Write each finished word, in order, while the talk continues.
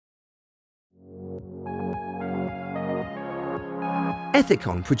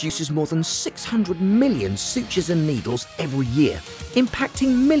Ethicon produces more than 600 million sutures and needles every year,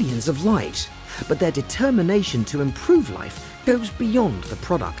 impacting millions of lives. But their determination to improve life goes beyond the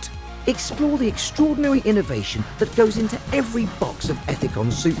product. Explore the extraordinary innovation that goes into every box of Ethicon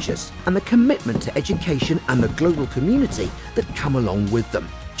sutures and the commitment to education and the global community that come along with them.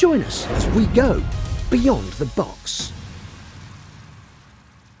 Join us as we go beyond the box.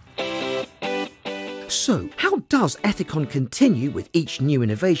 So, how does Ethicon continue with each new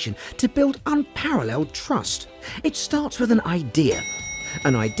innovation to build unparalleled trust? It starts with an idea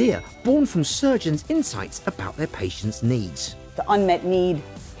born from surgeons' insights about their patients' needs. The unmet need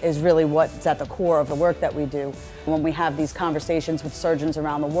is really what's at the core of the work that we do. When we have these conversations with surgeons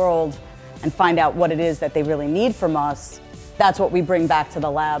around the world and find out what it is that they really need from us, that's what we bring back to the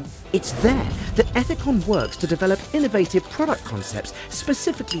lab. It's there that Ethicon works to develop innovative product concepts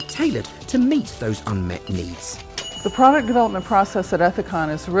specifically tailored to meet those unmet needs. The product development process at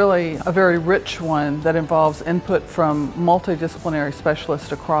Ethicon is really a very rich one that involves input from multidisciplinary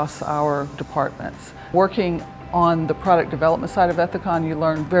specialists across our departments. Working on the product development side of Ethicon, you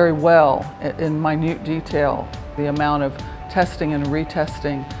learn very well in minute detail the amount of testing and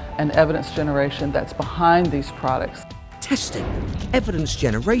retesting and evidence generation that's behind these products. Testing, evidence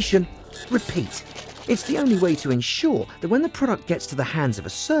generation, repeat. It's the only way to ensure that when the product gets to the hands of a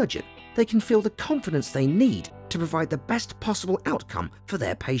surgeon, they can feel the confidence they need to provide the best possible outcome for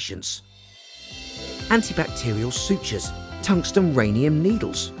their patients. Antibacterial sutures, tungsten rhenium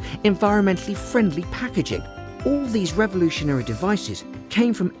needles, environmentally friendly packaging. All these revolutionary devices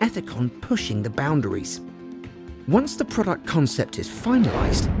came from Ethicon pushing the boundaries. Once the product concept is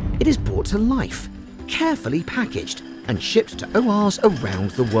finalized, it is brought to life, carefully packaged and shipped to ORs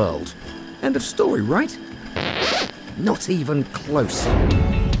around the world. End of story, right? Not even close.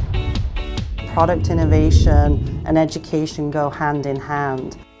 Product innovation and education go hand in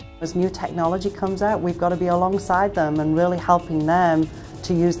hand. As new technology comes out, we've got to be alongside them and really helping them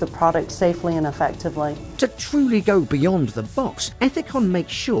to use the product safely and effectively. To truly go beyond the box, Ethicon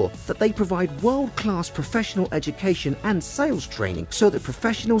makes sure that they provide world-class professional education and sales training so that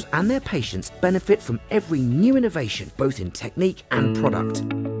professionals and their patients benefit from every new innovation, both in technique and product.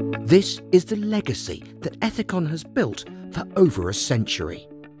 This is the legacy that Ethicon has built for over a century.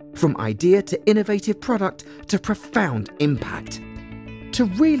 From idea to innovative product to profound impact. To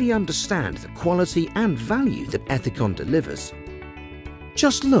really understand the quality and value that Ethicon delivers,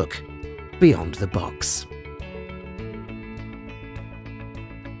 just look beyond the box.